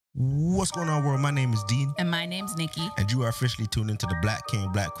What's going on, world? My name is Dean. And my name's Nikki. And you are officially tuned into the Black King,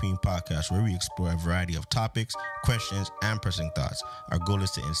 Black Queen podcast, where we explore a variety of topics, questions, and pressing thoughts. Our goal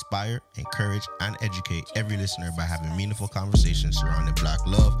is to inspire, encourage, and educate every listener by having meaningful conversations surrounding Black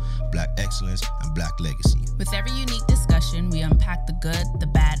love, Black excellence, and Black legacy. With every unique discussion, we unpack the good, the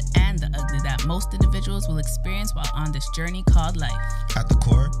bad, and the ugly that most individuals will experience while on this journey called life. At the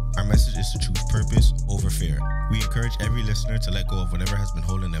core, our message is to choose purpose over fear. We encourage every listener to let go of whatever has been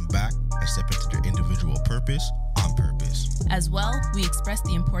holding them back and step into their individual purpose on purpose. As well, we express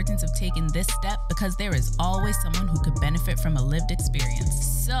the importance of taking this step because there is always someone who could benefit from a lived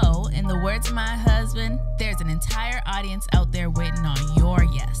experience. So, in the words of my husband, there's an entire audience out there waiting on your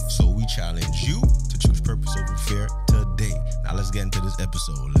yes. So we challenge you to choose purpose over fear today. Now let's get into this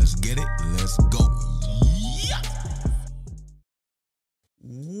episode. Let's get it. Let's go. Yeah.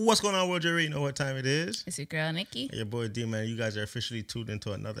 What's going on, world? You already know what time it is. It's your girl, Nikki. Hey, your boy, D, man. You guys are officially tuned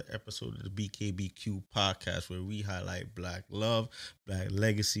into another episode of the BKBQ podcast, where we highlight Black love, Black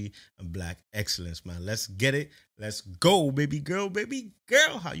legacy, and Black excellence, man. Let's get it. Let's go, baby girl, baby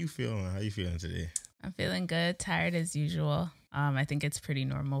girl. How you feeling? How you feeling today? I'm feeling good, tired as usual. I think it's pretty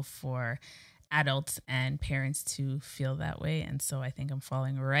normal for adults and parents to feel that way. And so I think I'm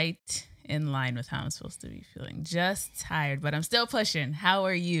falling right in line with how I'm supposed to be feeling. Just tired, but I'm still pushing. How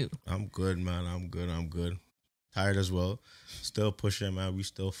are you? I'm good, man. I'm good. Tired as well. Still pushing, man. We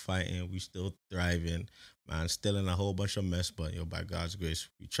still fighting. We still thriving, man. Still in a whole bunch of mess, but by God's grace,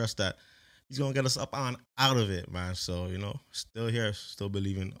 we trust that He's going to get us up on out of it, man. So, still here, still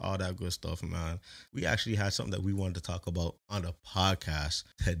believing all that good stuff, man. We actually had something that we wanted to talk about on the podcast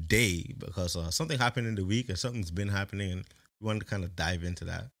today because something happened in the week and something's been happening, and we wanted to kind of dive into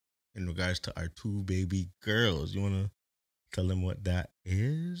that in regards to our two baby girls. You want to tell them what that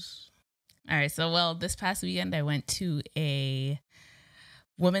is? All right. So, this past weekend, I went to a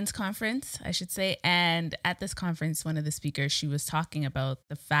women's conference, I should say. And at this conference, one of the speakers, she was talking about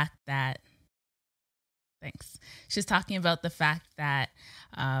the fact that She's talking about the fact that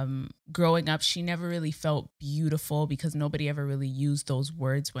growing up, she never really felt beautiful because nobody ever really used those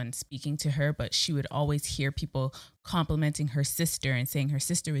words when speaking to her. But she would always hear people complimenting her sister and saying her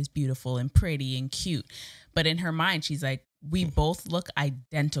sister is beautiful and pretty and cute. But in her mind, she's like, we both look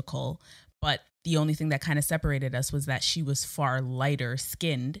identical. But the only thing that kind of separated us was that she was far lighter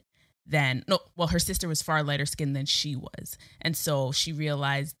skinned her sister was far lighter skinned than she was. And so she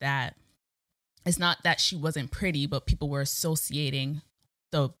realized that it's not that she wasn't pretty, but people were associating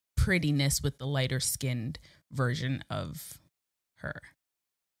the prettiness with the lighter skinned version of her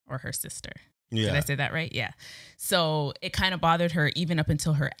or her sister. Yeah. Did I say that right? Yeah. So it kind of bothered her even up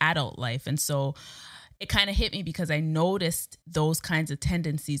until her adult life. And so it kind of hit me because I noticed those kinds of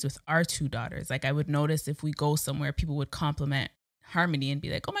tendencies with our two daughters. Like I would notice if we go somewhere, people would compliment Harmony and be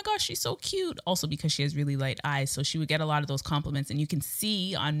like, oh my gosh, she's so cute. Also because she has really light eyes. So she would get a lot of those compliments, and you can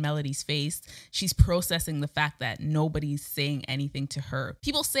see on Melody's face, she's processing the fact that nobody's saying anything to her.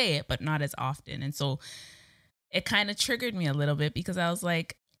 People say it, but not as often. And so it kind of triggered me a little bit because I was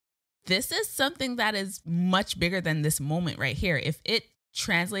like, this is something that is much bigger than this moment right here. If it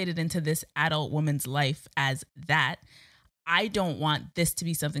translated into this adult woman's life as that, I don't want this to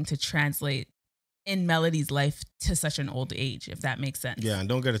be something to translate in Melody's life to such an old age, if that makes sense. Yeah, and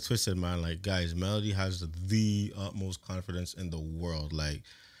don't get it twisted, man. Like, guys, Melody has the utmost confidence in the world. Like,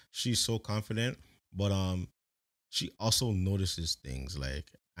 she's so confident, but she also notices things. Like,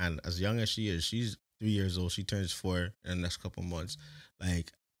 and as young as she is, she's 3 years old. She turns 4 in the next couple months.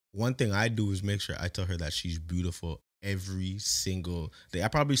 Like, one thing I do is make sure I tell her that she's beautiful every single day. I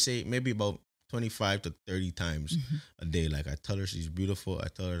probably say maybe about 25 to 30 times a day. Like, I tell her she's beautiful. I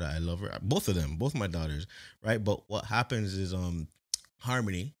tell her that I love her. Both of them, both my daughters, right? But what happens is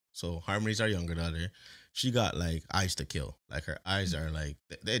Harmony, so Harmony's our younger daughter, she got like eyes to kill. Like, her eyes are like,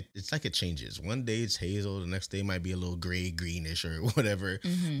 it's like it changes. One day it's hazel, the next day might be a little gray, greenish or whatever.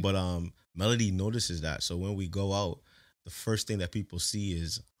 But Melody notices that. So when we go out, the first thing that people see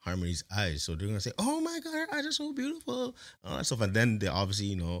is Harmony's eyes. So they're going to say, oh my God, her eyes are so beautiful. All that stuff. And then they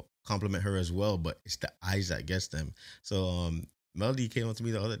obviously, compliment her as well, but it's the eyes that gets them. So Melody came up to me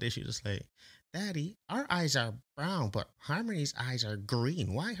the other day. She was just like, Daddy, our eyes are brown, but Harmony's eyes are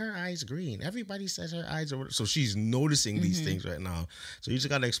green. Why her eyes green? Everybody says her eyes are... So she's noticing these things right now. So you just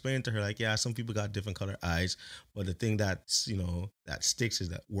got to explain to her, like, yeah, some people got different color eyes, but the thing that's, that sticks is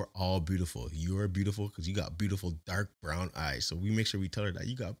that we're all beautiful. You're beautiful because you got beautiful dark brown eyes. So we make sure we tell her that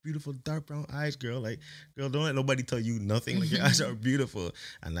you got beautiful dark brown eyes, girl. Like, girl, don't let nobody tell you nothing. Like, your eyes are beautiful.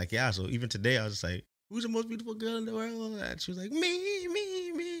 And like, yeah, so even today I was just like, who's the most beautiful girl in the world? And she was like, me.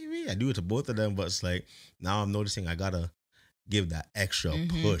 I do it to both of them, but it's like, now I'm noticing I gotta give that extra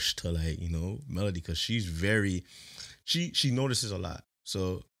push to like, Melody, because she's very, she notices a lot.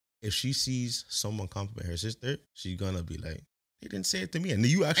 So if she sees someone compliment her sister, she's gonna be like, they didn't say it to me, and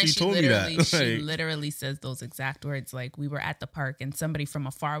you actually told me that. She literally says those exact words. Like, we were at the park and somebody from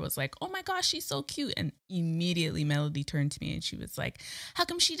afar was like, oh my gosh, she's so cute. And immediately Melody turned to me and she was like, how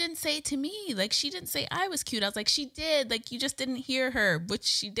come she didn't say it to me? Like, she didn't say I was cute. I was like, she did. Like, you just didn't hear her, which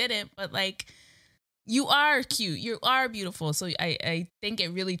she didn't. But like, you are cute. You are beautiful. So I think it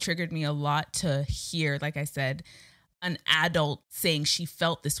really triggered me a lot to hear, like I said, an adult saying she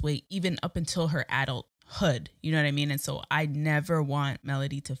felt this way even up until her adulthood. You know what I mean? And so I never want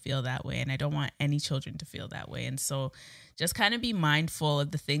Melody to feel that way. And I don't want any children to feel that way. And so just kind of be mindful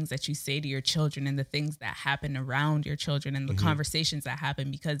of the things that you say to your children and the things that happen around your children and the conversations that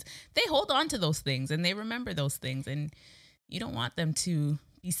happen, because they hold on to those things and they remember those things. And you don't want them to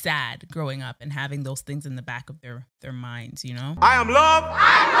be sad growing up and having those things in the back of their minds, you know? I am love.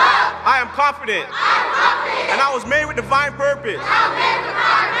 I am love. I am confident. I am confident. And I was made with divine purpose. I was made with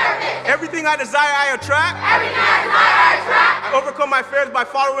divine purpose. Everything I desire, I attract. Everything I desire, I attract. I overcome my fears by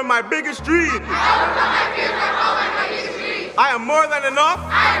following my biggest dreams. I overcome my fears by following my biggest dreams. I am more than enough.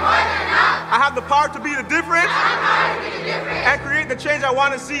 I am more than enough. I have the power to be the difference. I have the power to be the difference. And create the change I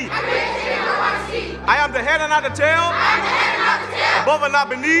want to see. And create the change I want to see. I am the head and not the tail. I am the head and not the tail. Above and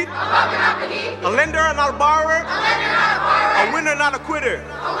not beneath. Above and not beneath. A lender and not a borrower. A lender and not a borrower. A winner, not a quitter.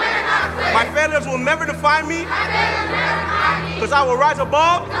 A winner, not a quitter. My failures will never define me. My failures will never define me. Because I will rise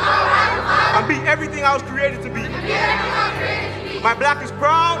above. Because I will rise above. And be everything I was created to be. And be everything I was created to be. My black is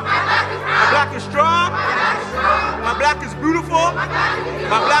proud. My black is proud. My black is strong. My black is strong. My black is beautiful. My black is beautiful.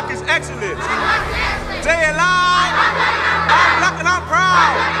 My black is excellent. My black is excellent. Say it loud. I'm black and I'm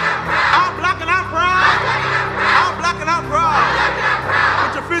proud. I'm black and I'm proud. I'm black and I'm proud.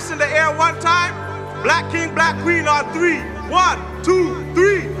 Put your fists in the air one time. Black king, black queen on 3. 1, 2,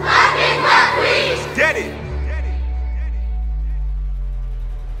 3. Black king, black queen. Let's get it.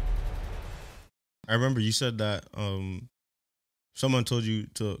 I remember you said that someone told you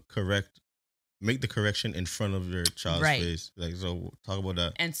to make the correction in front of your child's face. Like, so talk about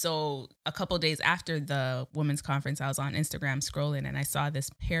that. And so a couple of days after the women's conference, I was on Instagram scrolling and I saw this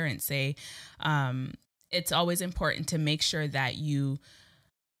parent say, it's always important to make sure that you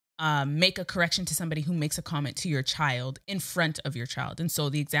make a correction to somebody who makes a comment to your child in front of your child. And so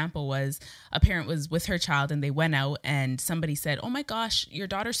the example was a parent was with her child and they went out and somebody said, oh my gosh, your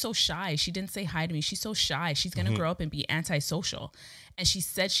daughter's so shy. She didn't say hi to me. She's so shy. She's going to grow up and be antisocial. And she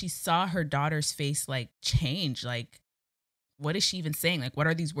said she saw her daughter's face like change. Like, what is she even saying? Like, what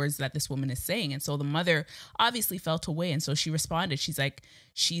are these words that this woman is saying? And so the mother obviously felt away. And so she responded. She's like,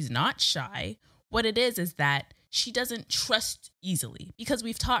 she's not shy. What it is that she doesn't trust easily, because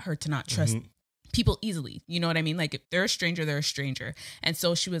we've taught her to not trust people easily. You know what I mean? Like, if they're a stranger, they're a stranger. And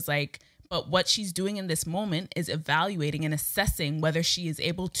so she was like, but what she's doing in this moment is evaluating and assessing whether she is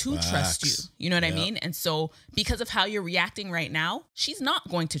able to trust you. You know what I mean? And so because of how you're reacting right now, she's not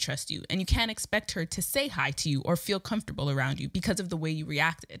going to trust you. And you can't expect her to say hi to you or feel comfortable around you because of the way you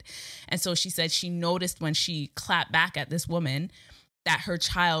reacted. And so she said she noticed when she clapped back at this woman that her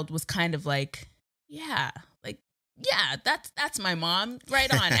child was kind of like, yeah, that's my mom.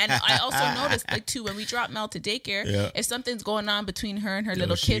 Right on. And I also noticed, like, too, when we drop Mel to daycare, if something's going on between her and her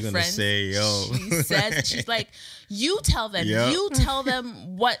little kid friends, she says, she's like, you tell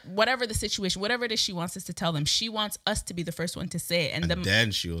them whatever the situation, whatever it is she wants us to tell them. She wants us to be the first one to say it. And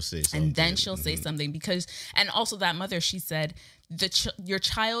then she'll say something. And then she'll say something because, and also that mother, she said, your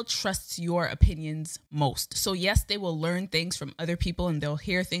child trusts your opinions most. So yes, they will learn things from other people and they'll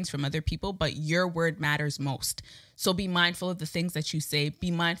hear things from other people, but your word matters most. So be mindful of the things that you say,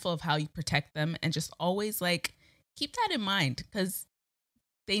 be mindful of how you protect them, and just always like keep that in mind, because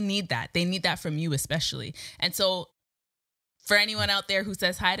they need that. They need that from you especially. And so for anyone out there who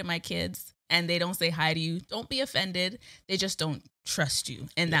says hi to my kids and they don't say hi to you, don't be offended. They just don't trust you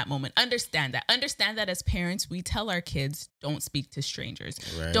in that moment. Understand that. Understand that as parents, we tell our kids, don't speak to strangers.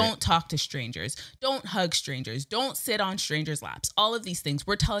 Right. Don't talk to strangers. Don't hug strangers. Don't sit on strangers' laps. All of these things,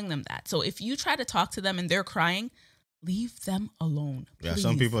 we're telling them that. So if you try to talk to them and they're crying, leave them alone. Please. Yeah,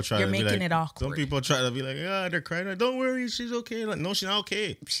 some people try You're to be making like, it awkward. Some people try to be like, they're crying. Don't worry, she's okay. Like, no, she's not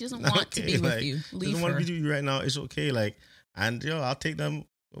okay. She doesn't want to be with you. Leave doesn't her. want to be with you right now. It's okay. Like, and I'll take them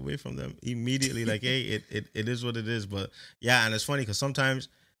away from them immediately. Like, hey, it is what it is. But yeah, and it's funny because sometimes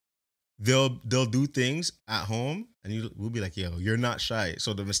they'll do things at home and we'll be like, yo, you're not shy.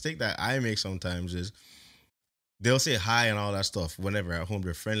 So the mistake that I make sometimes is they'll say hi and all that stuff whenever at home,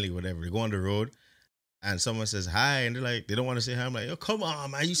 they're friendly, whatever. They go on the road and someone says hi, and they're like, they don't want to say hi. I'm like, yo, come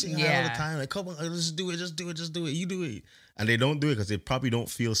on, man, you say hi all the Yeah. time. Like, come on, just do it, just do it, just do it. You do it, and they don't do it because they probably don't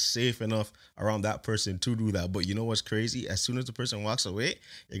feel safe enough around that person to do that. But you know what's crazy? As soon as the person walks away,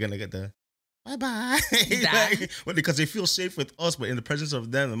 you're gonna get the bye bye. Well, because they feel safe with us, but in the presence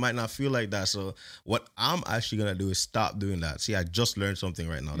of them, it might not feel like that. So what I'm actually gonna do is stop doing that. See, I just learned something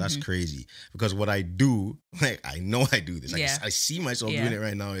right now. That's crazy. Because what I do, like I know I do this. Yeah. I see myself doing it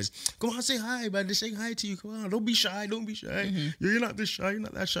right now. Is come on, say hi, man. They're saying hi to you. Come on, don't be shy. Don't be shy. You're not this shy. You're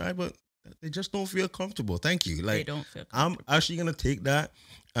not that shy. But they just don't feel comfortable. Thank you. Like They don't feel I'm actually gonna take that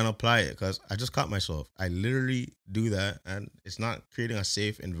and apply it because I just caught myself. I literally do that, and it's not creating a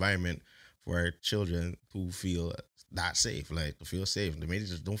safe environment for our children to feel that safe, like to feel safe. They maybe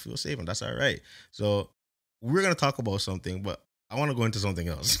just don't feel safe, and that's all right. So we're gonna talk about something, but I want to go into something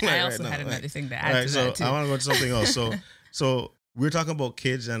else. I also had another thing to add to that too. I want to go into something else. So we're talking about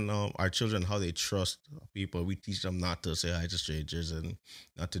kids and our children, how they trust people. We teach them not to say hi to strangers and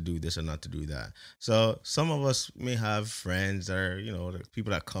not to do this and not to do that. So some of us may have friends that are, the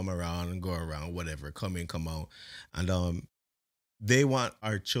people that come around and go around, whatever, come in, come out, and they want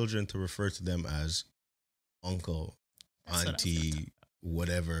our children to refer to them as uncle, auntie,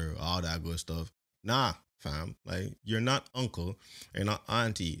 whatever, all that good stuff. Nah, fam. Like, you're not uncle, you're not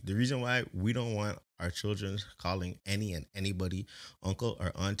auntie. The reason why we don't want our children calling any and anybody uncle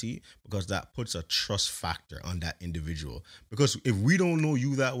or auntie, because that puts a trust factor on that individual. Because if we don't know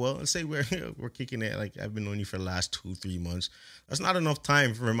you that well, and say we're kicking it, like I've been knowing you for the last 2-3 months, that's not enough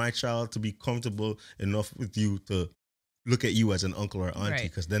time for my child to be comfortable enough with you to look at you as an uncle or auntie,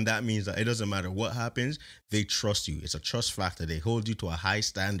 because then that means that it doesn't matter what happens, they trust you. It's a trust factor. They hold you to a high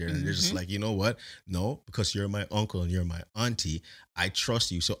standard, and they're just like, you know what? No, because you're my uncle and you're my auntie, I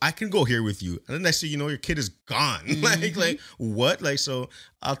trust you, so I can go here with you. And then next thing you know, your kid is gone. Like what? Like, so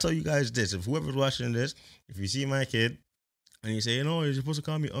I'll tell you guys this: if whoever's watching this, if you see my kid and you say, you're supposed to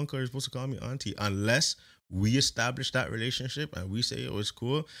call me uncle, you're supposed to call me auntie, unless we establish that relationship and we say, it's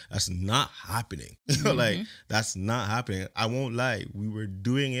cool, that's not happening. Like, that's not happening. I won't lie. We were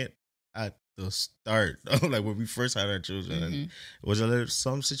doing it at the start, like when we first had our children. And it was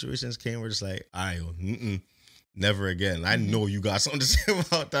some situations came where it's like, never again. I know you got something to say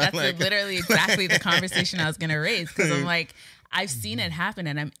about that. That's like, literally exactly the conversation I was going to raise, because I'm like, I've seen it happen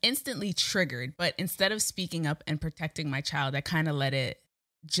and I'm instantly triggered. But instead of speaking up and protecting my child, I kind of let it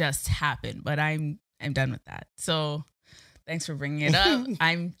just happen. But I'm done with that. So thanks for bringing it up.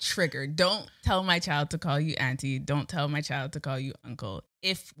 I'm triggered. Don't tell my child to call you auntie. Don't tell my child to call you uncle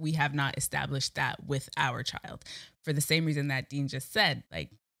if we have not established that with our child. For the same reason that Dean just said,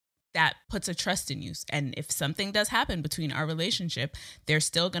 like, that puts a trust in you. And if something does happen between our relationship, they're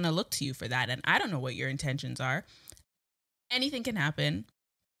still going to look to you for that. And I don't know what your intentions are. Anything can happen.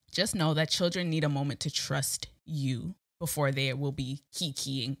 Just know that children need a moment to trust you before they will be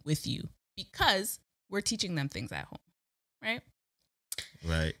keying with you, because we're teaching them things at home, right?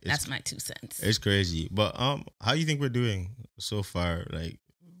 Right. That's my 2 cents. It's crazy. But how you think we're doing so far, like,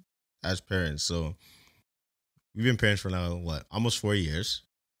 as parents? So we've been parents for now, what, almost 4 years.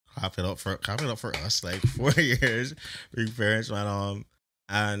 Clap it up for us, like 4 years being parents, man.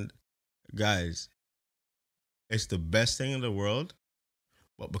 And guys, it's the best thing in the world.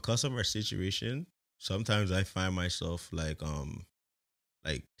 But because of our situation, sometimes I find myself like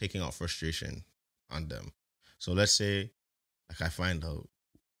taking out frustration on them. So let's say, like, I find out,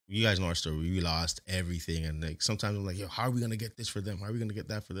 you guys know our story, we lost everything, and like sometimes I'm like, yo, how are we gonna get this for them? How are we gonna get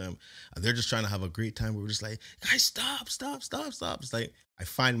that for them? And they're just trying to have a great time. We're just like, guys, stop. It's like I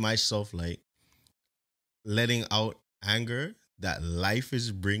find myself like letting out anger that life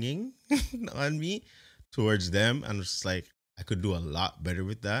is bringing on me towards them, and it's just like I could do a lot better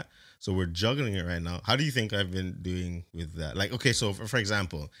with that. So we're juggling it right now. How do you think I've been doing with that? Like, okay, so for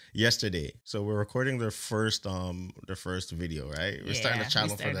example, yesterday, so we're recording their first video, right? We're starting a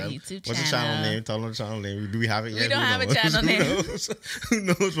channel for them. What's the channel name? Tell them the channel name. Do we have it yet? We don't have a channel name. Who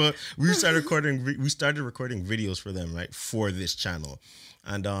knows? But we started recording videos for them, right? For this channel.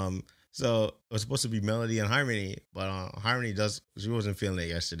 And so it was supposed to be Melody and Harmony, but Harmony she wasn't feeling it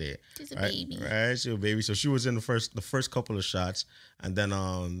yesterday. She's a right? baby. Right? She was a baby. So she was in the first couple of shots, and then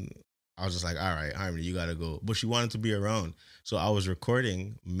I was just like, all right, Harmony, you gotta go. But she wanted to be around. So I was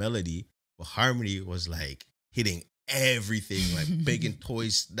recording Melody, but Harmony was like hitting everything, like big and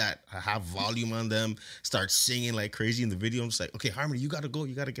toys that have volume on them, start singing like crazy in the video. I'm just like, okay, Harmony, you gotta go,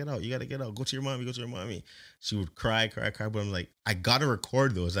 you gotta get out, go to your mommy, go to your mommy. She would cry, but I'm like, I gotta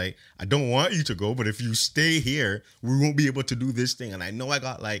record those. Like, I don't want you to go, but if you stay here, we won't be able to do this thing. And I know I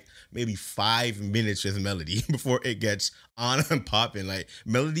got like maybe 5 minutes with Melody before it gets on and popping. Like,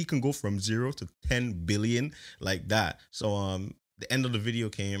 Melody can go from 0 to 10 billion like that. So the end of the video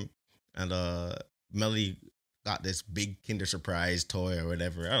came, and Melody got this big Kinder Surprise toy or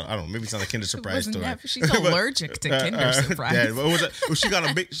whatever. I don't know. Maybe it's not a Kinder Surprise toy. She's allergic to Kinder Surprise. Yeah, but she got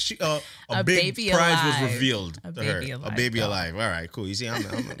a big, a big baby prize alive. was revealed A to her. baby alive. A baby alive. All right, cool. You see,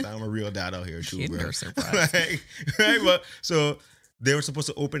 I'm a real dad out here too, Kinder bro. Surprise. Right? But so they were supposed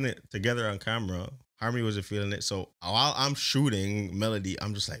to open it together on camera. Harmony wasn't feeling it. So while I'm shooting Melody,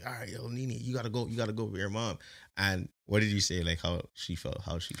 I'm just like, all right, yo, Nene, you gotta go with your mom. And what did you say? Like how she felt?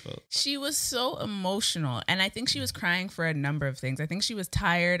 She was so emotional. And I think she was crying for a number of things. I think she was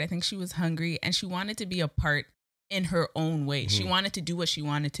tired. I think she was hungry. And she wanted to be a part in her own way. She wanted to do what she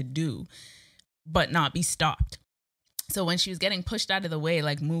wanted to do, but not be stopped. So when she was getting pushed out of the way,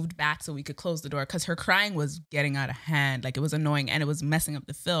 like moved back so we could close the door, because her crying was getting out of hand. Like, it was annoying and it was messing up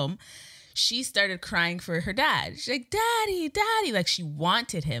the film. She started crying for her dad. She's like, Daddy, Daddy. Like, she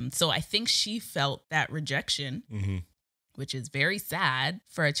wanted him. So I think she felt that rejection, which is very sad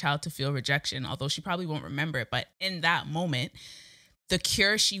for a child to feel rejection, although she probably won't remember it. But in that moment, the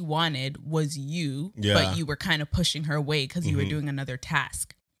cure she wanted was you, but you were kind of pushing her away because you were doing another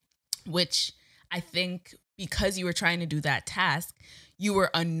task, which I think because you were trying to do that task, you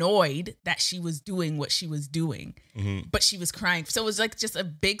were annoyed that she was doing what she was doing, but she was crying. So it was like just a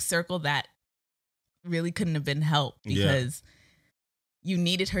big circle that really couldn't have been helped because you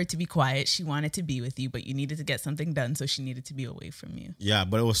needed her to be quiet. She wanted to be with you, but you needed to get something done. So she needed to be away from you. Yeah,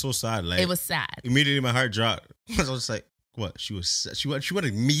 but it was so sad. Like, it was sad. Immediately my heart dropped. I was like, what? She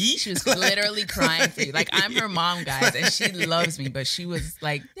wanted me? She was literally crying for you. Like, I'm her mom, guys, and she loves me, but she was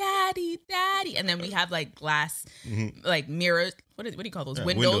like, Daddy, Daddy. And then we have like glass, like mirrors. What do you call those?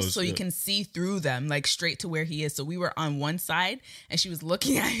 Windows, so you can see through them, like straight to where he is. So we were on one side and she was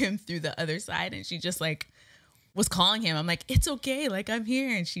looking at him through the other side, and she just like was calling him. I'm like, it's okay. Like, I'm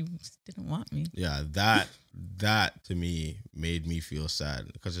here. And she just didn't want me. Yeah, that to me made me feel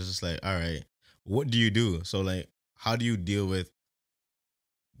sad because it's just like, all right, what do you do? So like, how do you deal with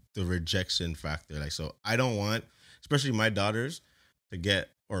the rejection factor? Like, so I don't want, especially my daughters, to get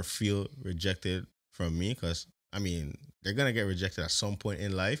or feel rejected from me, because I mean, they're gonna get rejected at some point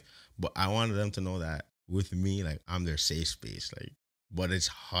in life, but I wanted them to know that with me, like, I'm their safe space. Like, but it's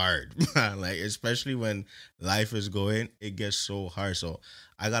hard, man. Like, especially when life is going, it gets so hard. So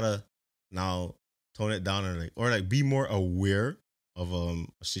I gotta now tone it down or be more aware of a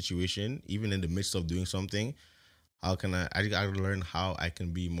situation, even in the midst of doing something. How can I gotta learn how I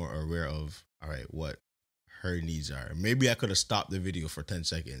can be more aware of, all right, what her needs are. Maybe I could have stopped the video for 10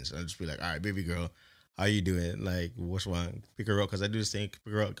 seconds and just be like, all right, baby girl, how you doing? Like, what's wrong? Pick her up, because I do this thing.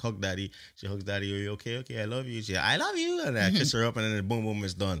 Pick her up, hug daddy. She hugs daddy. Are you okay? Okay, I love you. She, I love you. And I kiss her up, and then boom, boom,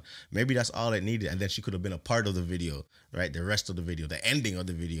 it's done. Maybe that's all it needed. And then she could have been a part of the video, right? The rest of the video, the ending of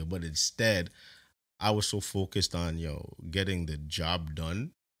the video. But instead, I was so focused on, getting the job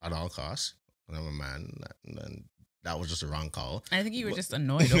done at all costs. And I'm a man, and that was just a wrong call. I think you were just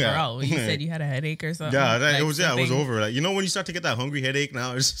annoyed overall. You said you had a headache or something. Yeah, it was over. Like, when you start to get that hungry headache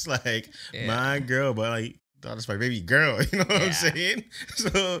now, it's just like, my girl, but like, that's my baby girl. You know what I'm saying?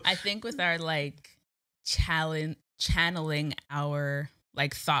 So I think with our like channeling our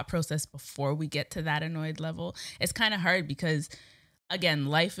like thought process before we get to that annoyed level, it's kind of hard because, again,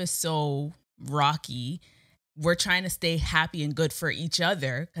 life is so rocky. We're trying to stay happy and good for each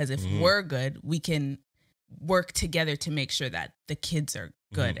other, because if we're good, we can work together to make sure that the kids are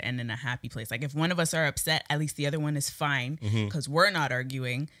good and in a happy place. Like, if one of us are upset, at least the other one is fine, because we're not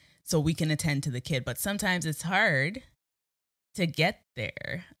arguing, so we can attend to the kid. But sometimes it's hard to get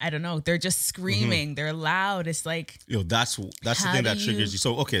there. I don't know. They're just screaming. They're loud. It's like, that's the thing that triggers you.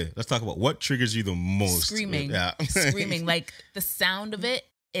 So, okay, let's talk about what triggers you the most. Screaming. Yeah. Screaming. Like, the sound of it,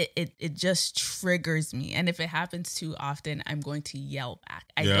 it just triggers me. And if it happens too often, I'm going to yell back.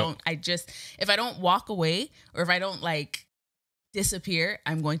 If I don't walk away, or if I don't like disappear,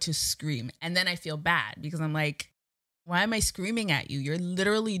 I'm going to scream. And then I feel bad because I'm like, why am I screaming at you? You're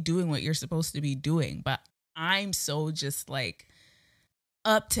literally doing what you're supposed to be doing. But I'm so just like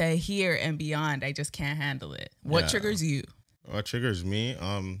up to here and beyond. I just can't handle it. What triggers you? What triggers me?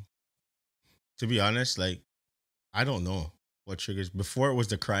 To be honest, like, I don't know what triggers. Before it was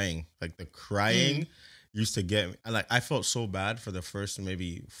the crying. Like, the crying used to get me. Like, I felt so bad for the first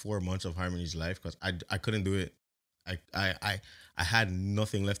maybe 4 months of Harmony's life, because I couldn't do it I had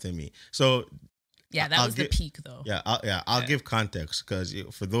nothing left in me. So Yeah, that I'll was the peak though. I'll give context because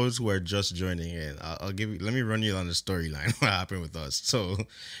for those who are just joining in, I'll give you. Let me run you on the storyline. What happened with us? So,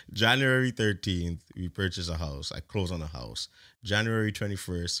 January 13th, we purchase a house. I close on a house. January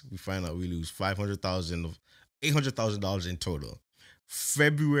 21st, we find out we lose $800,000 in total.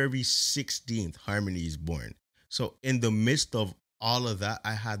 February 16th, Harmony is born. So, in the midst of all of that,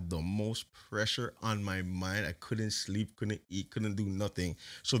 I had the most pressure on my mind. I couldn't sleep, couldn't eat, couldn't do nothing.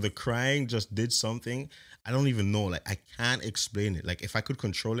 So the crying just did something. I don't even know. Like, I can't explain it. Like, if I could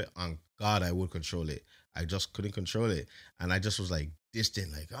control it, on God, I would control it. I just couldn't control it. And I just was like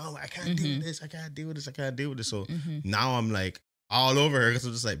distant, like, oh, I can't deal with this. I can't deal with this. I can't deal with this. So now I'm like all over her because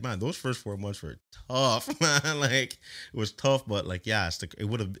I'm just like, man, those first 4 months were tough, man. Like, it was tough, but like, yeah,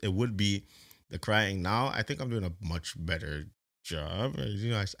 it would be the crying. Now I think I'm doing a much better job.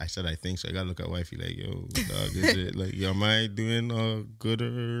 I said I think so. I gotta look at wifey like, yo, dog, is it like, am I doing good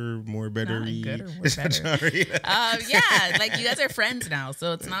or more better? Not good or more better. Yeah, like you guys are friends now,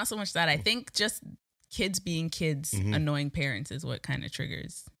 so it's not so much that. I think just kids being kids, annoying parents is what kind of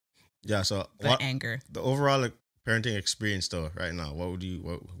triggers. Yeah. So the anger. The overall like parenting experience though, right now, where would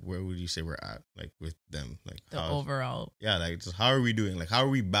you say we're at, like with them, like the overall? Yeah, like just how are we doing? Like how are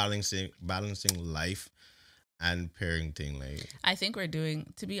we balancing life and parenting? Like, I think we're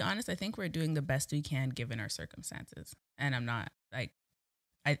doing, to be honest, I think we're doing the best we can given our circumstances. And I'm not like,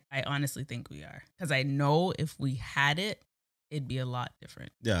 I honestly think we are. Because I know if we had it, it'd be a lot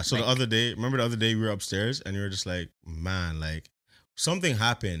different. Yeah. So like, remember the other day we were upstairs and you were just like, man, like something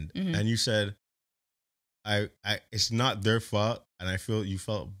happened. And you said, it's not their fault. And I feel you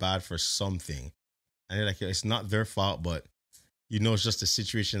felt bad for something. And you're like, it's not their fault, but you know, it's just a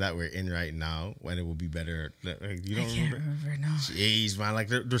situation that we're in right now when it will be better. Like, you don't remember now. Jeez, man. Like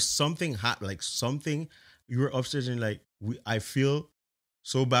there's something hot, like something. You were upstairs and like, I feel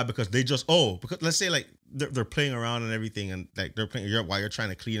so bad because they just, because let's say like they're playing around and everything and like they're playing while you're trying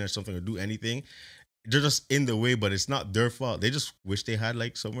to clean or something or do anything. They're just in the way, but it's not their fault. They just wish they had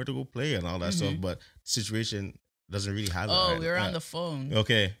like somewhere to go play and all that stuff. But the situation doesn't really have that. Oh, we were on the phone.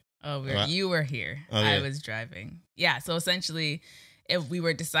 Okay. Oh, you were here. Okay. I was driving. Yeah. So essentially, if we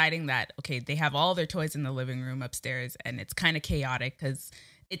were deciding that, okay, they have all their toys in the living room upstairs and it's kind of chaotic because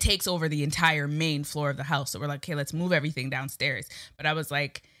it takes over the entire main floor of the house. So we're like, okay, let's move everything downstairs. But I was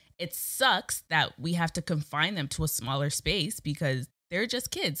like, it sucks that we have to confine them to a smaller space because they're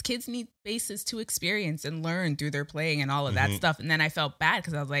just kids. Kids need spaces to experience and learn through their playing and all of that stuff. And then I felt bad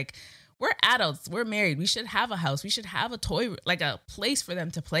because I was like, we're adults. We're married. We should have a house. We should have a toy, like a place for them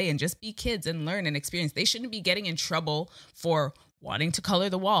to play and just be kids and learn and experience. They shouldn't be getting in trouble for wanting to color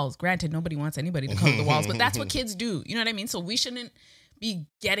the walls. Granted, nobody wants anybody to color the walls, but that's what kids do. You know what I mean? So we shouldn't be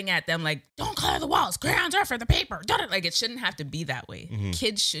getting at them like, don't color the walls. Crayons are for the paper. Like, it shouldn't have to be that way.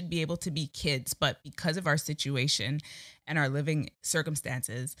 Kids should be able to be kids, but because of our situation and our living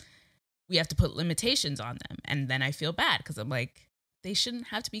circumstances, we have to put limitations on them. And then I feel bad because I'm like, they shouldn't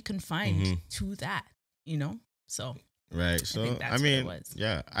have to be confined to that, you know? So, right. So, I mean,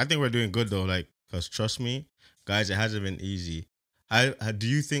 yeah, I think we're doing good though. Like, because trust me, guys, it hasn't been easy. Do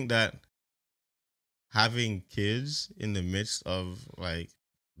you think that having kids in the midst of like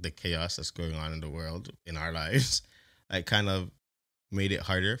the chaos that's going on in the world, in our lives, like kind of made it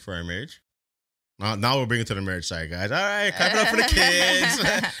harder for our marriage? Now we're bringing it to the marriage side, guys. All right, clap it up for the kids.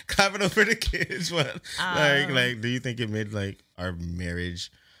 Clap it up for the kids. But like, do you think it made like our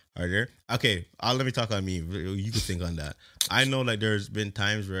marriage harder? Okay, let me talk on me. You can think on that. I know like there's been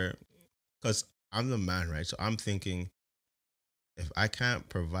times where, because I'm the man, right? So I'm thinking, if I can't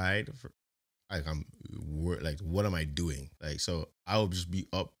provide for, like, what am I doing? Like, so I'll just be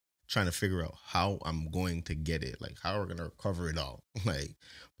up trying to figure out how I'm going to get it. Like, how we're going to recover it all. Like,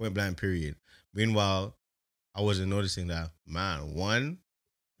 point blank, period. Meanwhile, I wasn't noticing that, man, one,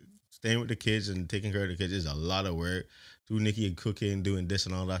 staying with the kids and taking care of the kids is a lot of work. Do Nikki and cooking, doing this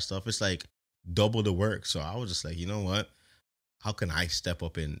and all that stuff. It's like double the work. So I was just like, you know what? How can I step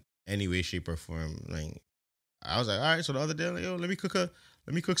up in any way, shape, or form? Like, I was like, all right. So the other day, like, yo, let me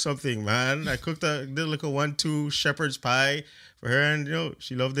cook something, man. I did like a 1-2 shepherd's pie for her, and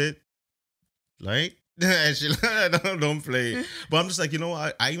she loved it. Like, and she don't play. But I'm just like, you know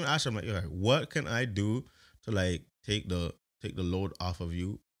what? I even asked her, I'm like, yo, what can I do to like take the load off of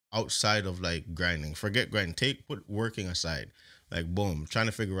you outside of like grinding? Forget grinding. Put working aside. Like, boom, trying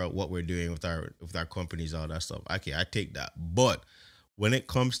to figure out what we're doing with our companies, all that stuff. Okay, I take that. But when it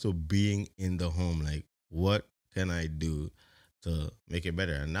comes to being in the home, like, what can I do to make it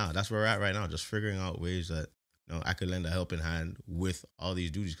better? And now that's where we're at right now, just figuring out ways that I could lend a helping hand with all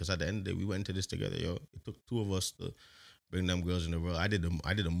these duties, because at the end of the day, we went into this together, yo. It took two of us to bring them girls in the world. I did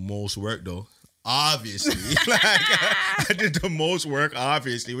the most work though. Obviously, like I did the most work.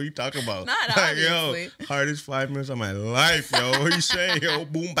 Obviously, what are you talking about? Not like, obviously. Yo, hardest 5 minutes of my life, yo. What you saying, yo?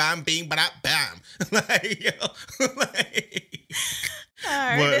 Boom, bam, bing, ba bam. Like, yo, like.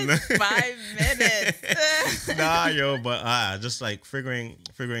 Hardest 5 minutes. Nah, yo, but just like figuring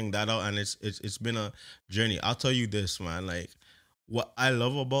that out, and it's been a journey. I'll tell you this, man. Like, what I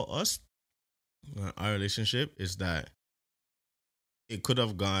love about us, our relationship, is that it could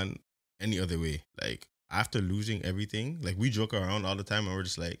have gone any other way. Like, after losing everything, like, we joke around all the time, and we're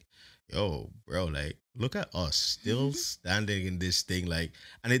just like, yo, bro, like, look at us still standing in this thing. Like,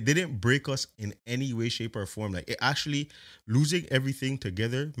 and it didn't break us in any way, shape, or form. Like, it actually, losing everything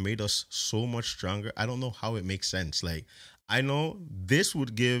together made us so much stronger. I don't know how it makes sense. Like, I know this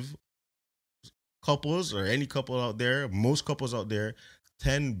would give couples, or any couple out there, most couples out there,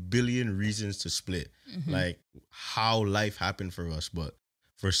 10 billion reasons to split. Like, how life happened for us. But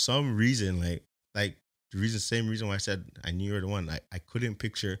for some reason, like the same reason why I said I knew you were the one. I couldn't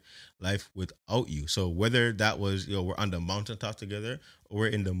picture life without you. So whether that was, we're on the mountaintop together or we're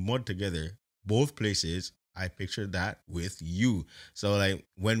in the mud together, both places, I pictured that with you. So like,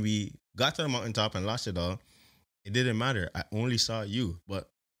 when we got to the mountaintop and lost it all, it didn't matter. I only saw you.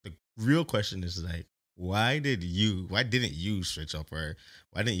 But the real question is, like, why didn't you switch up, or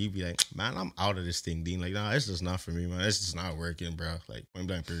why didn't you be like, man, I'm out of this thing, Dean? Like, nah, this is not for me, man. This is not working, bro. Like, point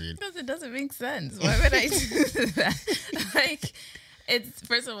blank, period. Because it doesn't make sense. Why would I do that? Like, it's,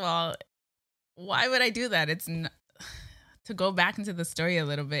 first of all, why would I do that? It's not, to go back into the story a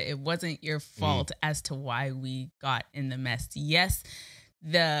little bit, it wasn't your fault as to why we got in the mess. Yes,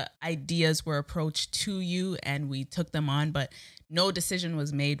 the ideas were approached to you and we took them on, but no decision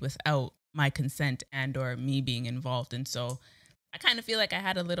was made without my consent and or me being involved. And so I kind of feel like I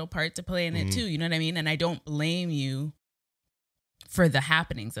had a little part to play in it too, you know what I mean? And I don't blame you for the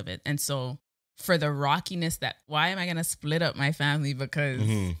happenings of it. And so for the rockiness, that why am I going to split up my family because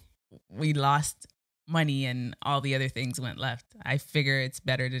we lost money and all the other things went left? I figure it's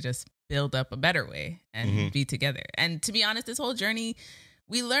better to just build up a better way and be together. And to be honest, this whole journey,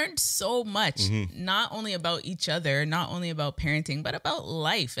 we learned so much, not only about each other, not only about parenting, but about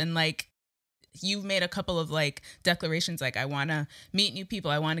life. And like, you've made a couple of like declarations, like, I want to meet new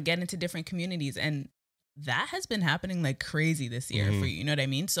people. I want to get into different communities. And that has been happening like crazy this year for you. You know what I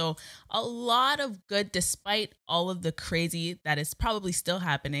mean? So a lot of good, despite all of the crazy that is probably still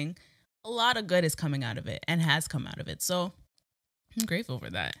happening, a lot of good is coming out of it and has come out of it. So I'm grateful for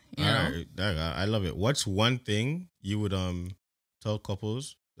that. You know? Right. I love it. What's one thing you would tell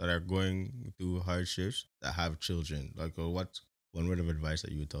couples that are going through hardships that have children? Like, what's one word of advice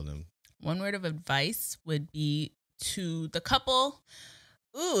that you would tell them? One word of advice would be to the couple.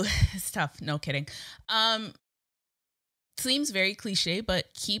 Ooh, it's tough. No kidding. Seems very cliche,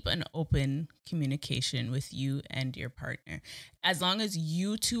 but keep an open communication with you and your partner. As long as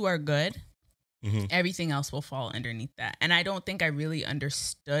you two are good, everything else will fall underneath that. And I don't think I really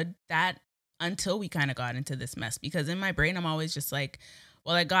understood that until we kind of got into this mess, because in my brain, I'm always just like,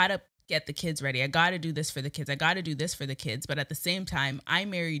 well, I got to get the kids ready. I got to do this for the kids. I got to do this for the kids. But at the same time, I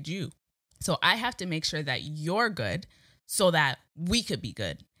married you. So I have to make sure that you're good so that we could be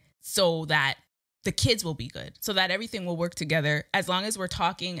good, so that the kids will be good, so that everything will work together. As long as we're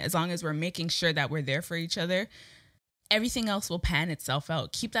talking, as long as we're making sure that we're there for each other, everything else will pan itself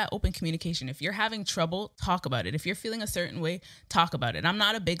out. Keep that open communication. If you're having trouble, talk about it. If you're feeling a certain way, talk about it. I'm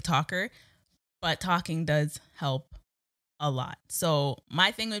not a big talker, but talking does help a lot. So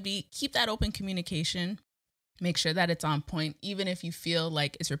my thing would be keep that open communication. Make sure that it's on point, even if you feel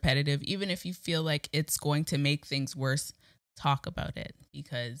like it's repetitive, even if you feel like it's going to make things worse, talk about it,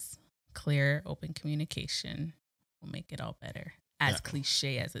 because clear, open communication will make it all better, as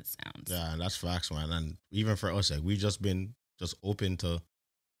cliche as it sounds. Yeah, that's facts, man. And even for us, like, we've just been open to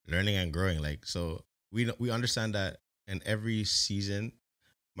learning and growing. Like, so we understand that in every season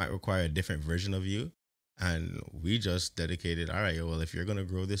might require a different version of you. And we just dedicated, all right, well, if you're going to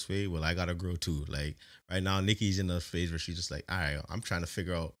grow this way, well, I got to grow too. Like, right now, Nikki's in a phase where she's just like, all right, I'm trying to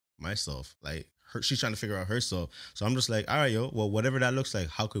figure out myself. Like, she's trying to figure out herself. So I'm just like, all right, well, whatever that looks like,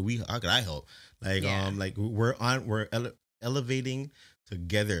 how could I help? Like, like we're elevating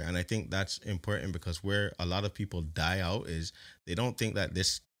together. And I think that's important, because where a lot of people die out is they don't think that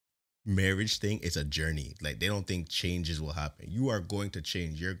this marriage thing is a journey. Like, they don't think changes will happen. You are going to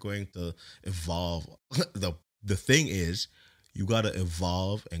change. You're going to evolve. The thing is, you got to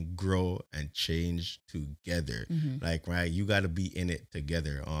evolve and grow and change together. Like, right, you got to be in it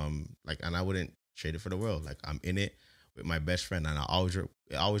together. Like, and I wouldn't trade it for the world. Like I'm in it with my best friend, and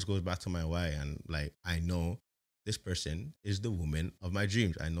it always goes back to my why. And like I know this person is the woman of my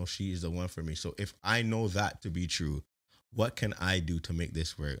dreams. I know she is the one for me. So if I know that to be true, what can I do to make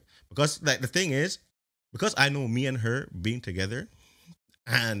this work? Because like the thing is, because I know me and her being together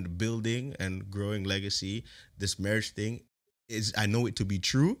and building and growing legacy, this marriage thing is, I know it to be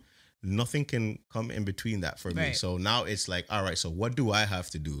true. Nothing can come in between that for me. Right. So now it's like, all right, so what do I have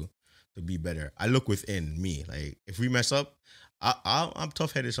to do to be better? I look within me. Like if we mess up, I'm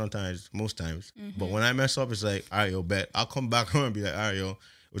tough headed sometimes, most times. But when I mess up, it's like, all right, yo, bet I'll come back home and be like, all right, yo,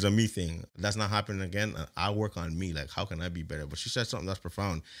 it was a me thing. That's not happening again. And I work on me. Like, how can I be better? But she said something that's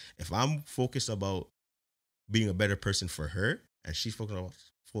profound. If I'm focused about being a better person for her, and she's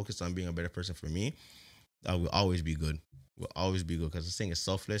focused on being a better person for me, that will always be good. Will always be good, because this thing is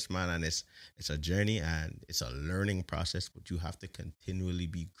selfless, man, and it's a journey and it's a learning process. But you have to continually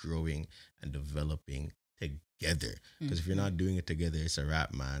be growing and developing together. Because if you're not doing it together, it's a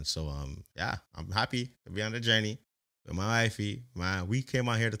wrap, man. So yeah, I'm happy to be on the journey with my wifey. Man, we came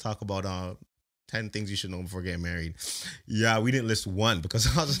out here to talk about 10 things you should know before getting married. Yeah, we didn't list one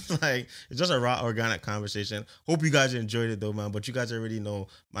because I was just like, it's just a raw, organic conversation. Hope you guys enjoyed it though, man. But you guys already know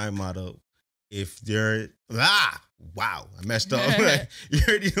my motto. If they're, wow, I messed up. You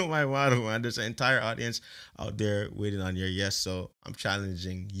already know my motto, man. There's an entire audience out there waiting on your yes. So I'm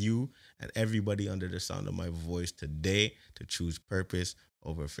challenging you and everybody under the sound of my voice today to choose purpose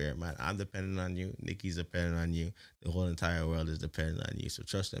over fear, man. I'm dependent on you. Nikki's dependent on you. The whole entire world is dependent on you. So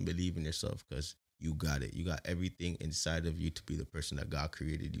trust and believe in yourself, because you got it. You got everything inside of you to be the person that God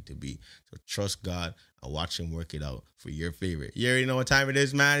created you to be. So trust God and watch him work it out for your favorite. You already know what time it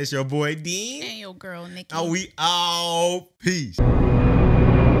is, man. It's your boy, Dean. And your girl, Nikki. And we out. Peace.